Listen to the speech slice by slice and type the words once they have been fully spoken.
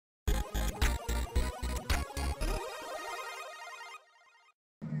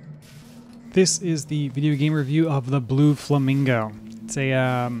This is the video game review of the Blue Flamingo. It's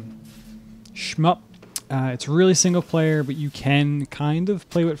a shmup. It's really single player, but you can kind of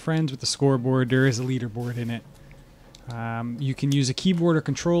play with friends with the scoreboard. There is a leaderboard in it. You can use a keyboard or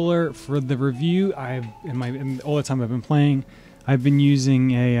controller. For the review, all the time I've been playing, I've been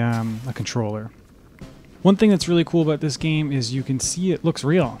using a controller. One thing that's really cool about this game is you can see it looks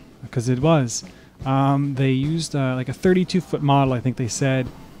real, because it was. They used like a 32-foot model, I think they said,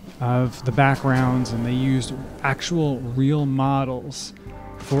 of the backgrounds, and they used actual real models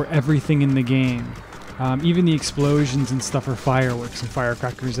for everything in the game. Even the explosions and stuff are fireworks and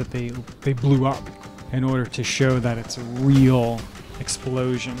firecrackers that they blew up in order to show that it's a real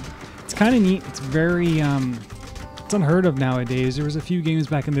explosion. It's kind of neat. It's very it's unheard of nowadays. There was a few games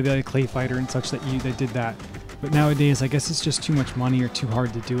back in the day, like Clay Fighter and such, that did that. But nowadays, I guess it's just too much money or too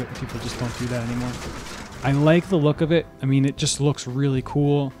hard to do it. People just don't do that anymore. I like the look of it. I mean, it just looks really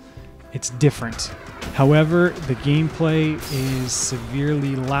cool. It's different. However, the gameplay is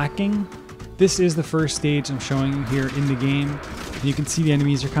severely lacking. This is the first stage I'm showing you here in the game. And you can see the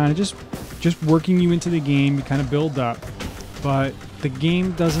enemies are kind of just working you into the game. You kind of build up. But the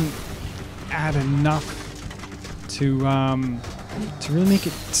game doesn't add enough to really make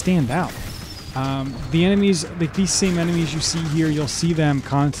it stand out. The enemies, like these same enemies you see here, you'll see them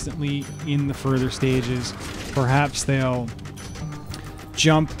constantly in the further stages. Perhaps they'll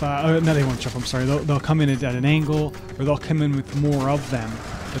jump, no, they won't jump, I'm sorry. They'll come in at an angle, or they'll come in with more of them,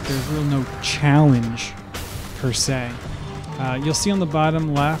 but there's really no challenge per se. You'll see on the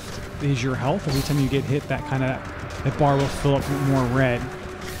bottom left is your health. Every time you get hit, that bar will fill up with more red.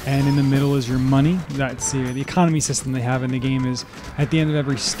 And in the middle is your money. That's the economy system they have in the game. Is at the end of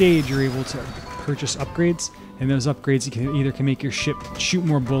every stage, you're able to purchase upgrades, and those upgrades can make your ship shoot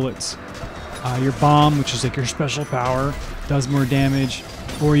more bullets. Your bomb, which is like your special power, does more damage,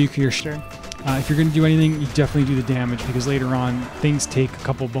 or if you're going to do anything, you definitely do the damage, because later on things take a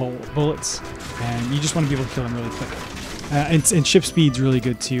couple bullets, and you just want to be able to kill them really quick. And ship speed's really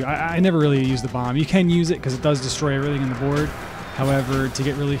good too. I never really use the bomb. You can use it because it does destroy everything on the board. However, to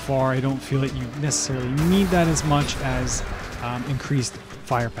get really far, I don't feel that you necessarily need that as much as increased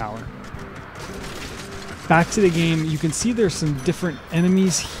firepower. Back to the game, you can see there's some different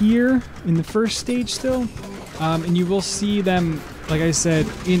enemies here in the first stage still. And you will see them, like I said,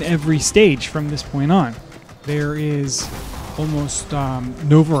 in every stage from this point on. There is almost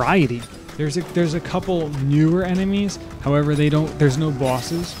no variety. There's a couple newer enemies. However, there's no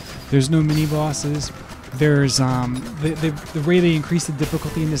bosses. There's no mini bosses. There's the way they increase the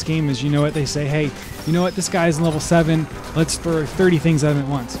difficulty in this game is, you know what, they say, hey, you know what, this guy's in level 7, let's throw 30 things at him at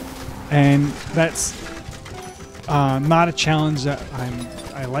once. And that's not a challenge that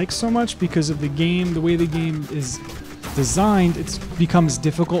I like so much, because of the game, the way the game is designed. It becomes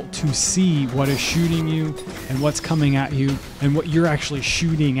difficult to see what is shooting you and what's coming at you and what you're actually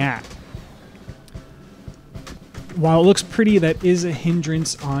shooting at. While it looks pretty, that is a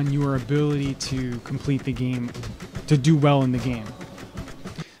hindrance on your ability to complete the game, to do well in the game.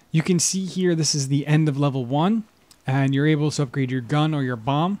 You can see here, this is the end of level 1, and you're able to upgrade your gun or your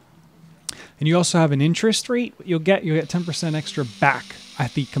bomb. And you also have an interest rate. You'll get 10% extra back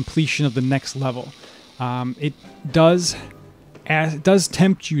at the completion of the next level. It does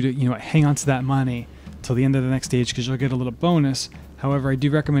tempt you to hang on to that money till the end of the next stage, because you'll get a little bonus. However, I do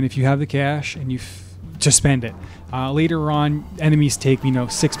recommend, if you have the cash and to spend it. Later on, enemies take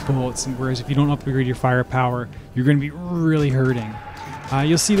 6 bullets, and whereas if you don't upgrade your firepower, you're going to be really hurting.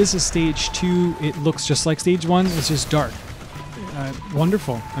 You'll see this is stage 2. It looks just like stage 1. It's just dark.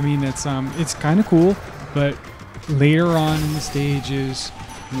 Wonderful. I mean, it's kind of cool, but later on in the stages,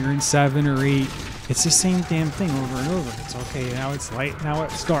 you're in 7 or 8. It's the same damn thing over and over. It's okay. Now it's light. Now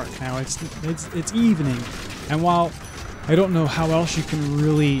it's dark. Now it's evening. And while I don't know how else you can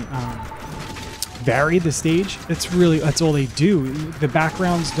really vary the stage, that's all they do. The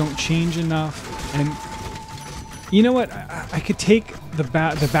backgrounds don't change enough, and you know what? I could take the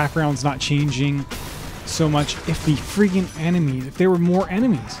backgrounds not changing so much if the freaking enemies, if there were more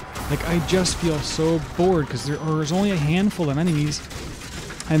enemies. Like, I just feel so bored because there's only a handful of enemies,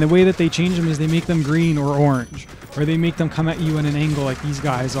 and the way that they change them is they make them green or orange, or they make them come at you at an angle like these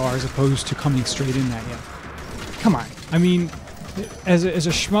guys are, as opposed to coming straight in at you. Come on. I mean, as a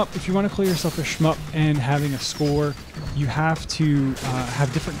shmup, if you want to call yourself a shmup and having a score, you have to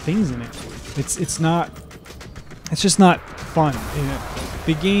have different things in it. It's just not fun.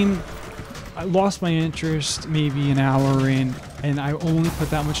 The game, I lost my interest maybe an hour in, and I only put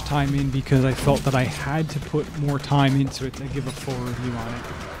that much time in because I felt that I had to put more time into it to give a full review on it.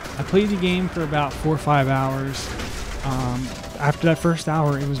 I played the game for about 4 or 5 hours. after that first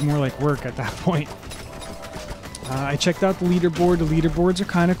hour, it was more like work at that point. I checked out the leaderboard. The leaderboards are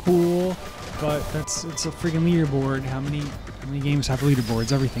kind of cool, but it's a freaking leaderboard. How many games have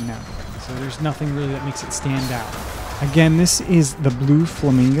leaderboards? Everything now. So there's nothing really that makes it stand out. Again, this is the Blue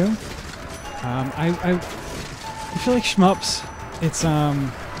Flamingo. I feel like shmups. It's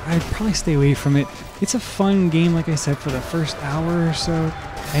I'd probably stay away from it. It's a fun game, like I said, for the first hour or so,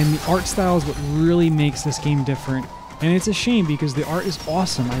 and the art style is what really makes this game different. And it's a shame because the art is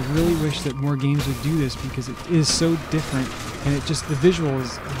awesome. I really wish that more games would do this because it is so different, and it just the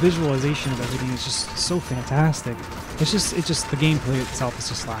visualization of everything is just so fantastic. It's just the gameplay itself is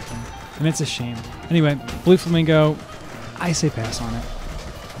just lacking, and it's a shame. Anyway, Blue Flamingo, I say pass on it.